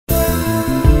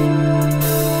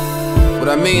What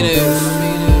I mean is,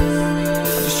 I'm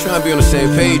just trying to be on the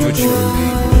same page with you.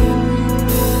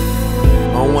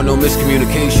 I don't want no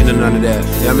miscommunication or none of that. You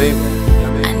know what I mean?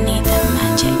 I need that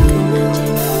magic.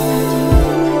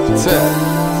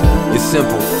 It's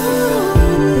simple.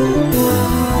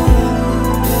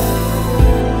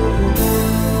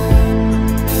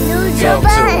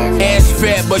 Ass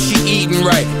fat, but she eating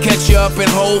right. Catch her up in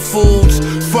Whole Foods.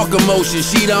 Fuck emotion,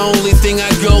 she the only thing I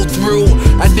go through.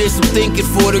 I did some thinking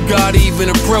for the God even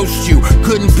approached you.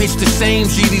 Couldn't pitch the same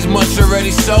G, these much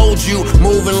already sold you.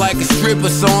 Moving like a stripper,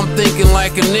 so I'm thinking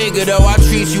like a nigga. Though I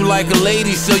treat you like a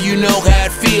lady, so you know how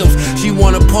it feels. She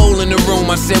want a pole in the room,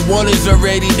 I said one is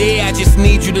already there. I just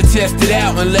need you to test it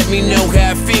out and let me know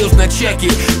how it feels. Now check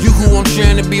it, you who I'm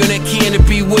trying to be on that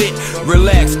canopy with.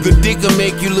 Relax, good dick will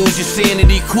make you lose your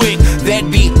sanity quick. That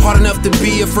beat hard enough to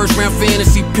be a first round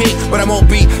fantasy pick, but I won't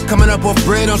be coming up off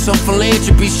bread on some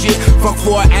philanthropy shit. Fuck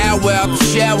for an hour out the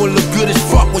shower, look good as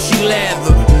fuck when she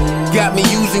lather. Got me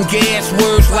using gas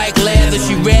words like lather.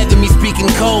 She rather me speaking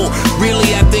cold. Really,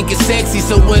 I think it's sexy,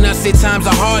 so when I say times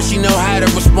are hard, she know how to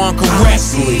respond correctly. I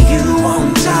see you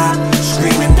on top,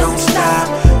 screaming don't stop.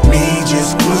 Me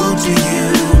just glued to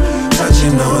you,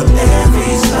 touching on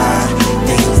every spot.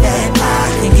 Things that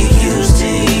I can get used to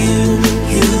you.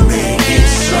 You make it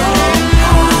so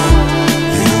hard.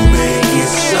 You make it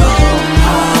so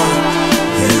hard.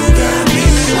 You got me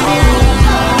so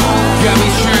hard. Got me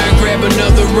trying to grab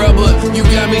another rubber. You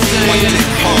got me saying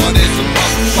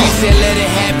she said let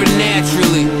it happen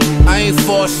naturally. I ain't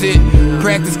force it.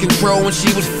 Practice control when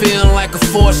she was feeling like a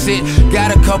faucet.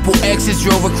 Got a couple exes,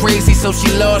 drove her crazy, so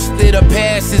she lost it. Her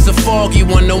past is a foggy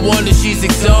one, no wonder she's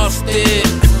exhausted.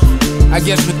 I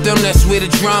guess with them, that's where the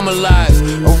drama lies.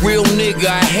 A real nigga,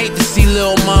 I hate to see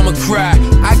little mama cry.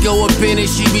 I go up in it,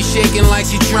 she be shaking like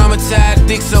she traumatized.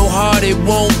 Dick so hard it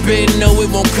won't bend, no it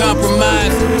won't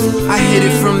compromise. I hit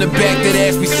it from the back, that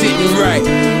ass be sitting right.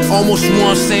 Almost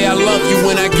wanna say I love you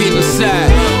when I get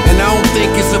inside. And I don't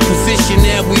think it's a position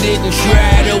that we didn't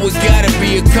try. Though it gotta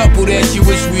be a couple that she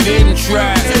wish we didn't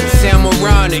try. Sound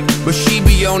moronic, but she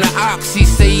be on the oxy.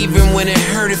 Say even when it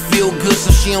hurt it feel good, so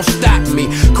she don't stop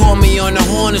me. Call me on the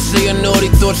horn and say her naughty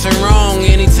thoughts are wrong.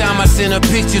 Anytime I send her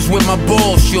pictures with my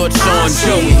ball shorts on. I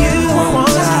see you on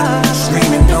top,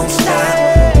 screaming don't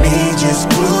stop. Me just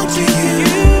glued to you,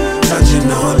 touching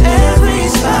on every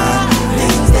spot.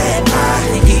 Things that I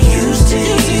can get used to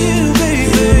you.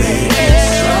 You make it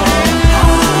so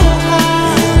hard.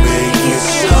 You make it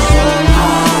so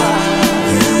hard.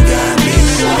 You got me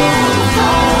so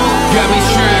hard. Got me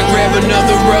trying to grab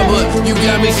another rubber. You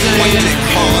got me saying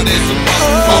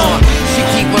she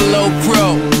keep a low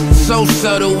pro, so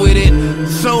subtle with it,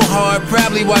 so hard,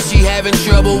 probably why she having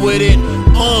trouble with it.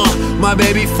 My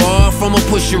baby far from a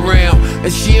push around,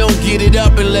 and she don't get it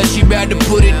up unless she bout to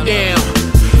put it down.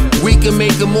 We can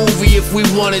make a movie if we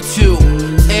wanted to,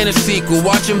 and a sequel,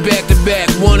 watch them back to back,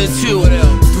 1 and 2,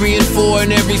 3 and 4,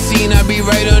 in every scene I be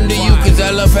right under you, cause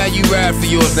I love how you ride for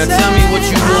yours. Now tell me what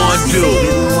you wanna do. I see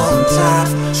you on top,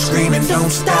 screaming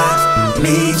don't stop.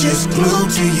 Me just glued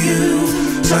to you,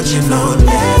 touching on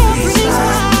every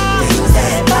spot. Things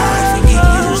that I can get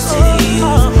used to you.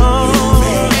 You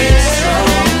make it so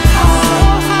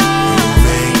hard. You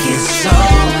make it so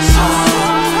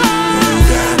hard. You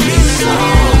got me so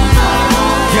hard.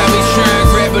 Got me trying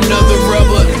to grab another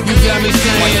rubber. You got me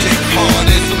saying you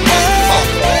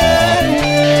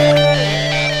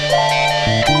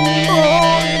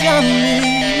got me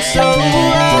so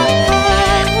hard.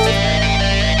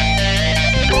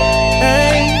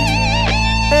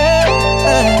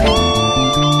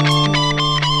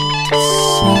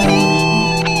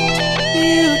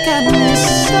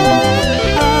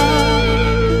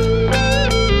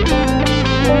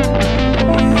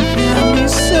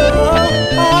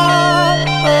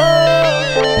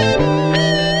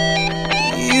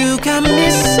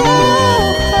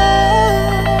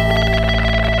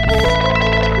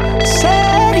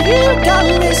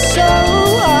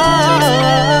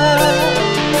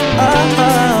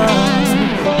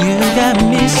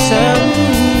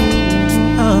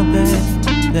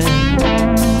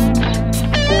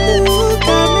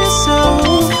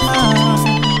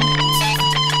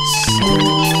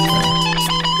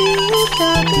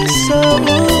 So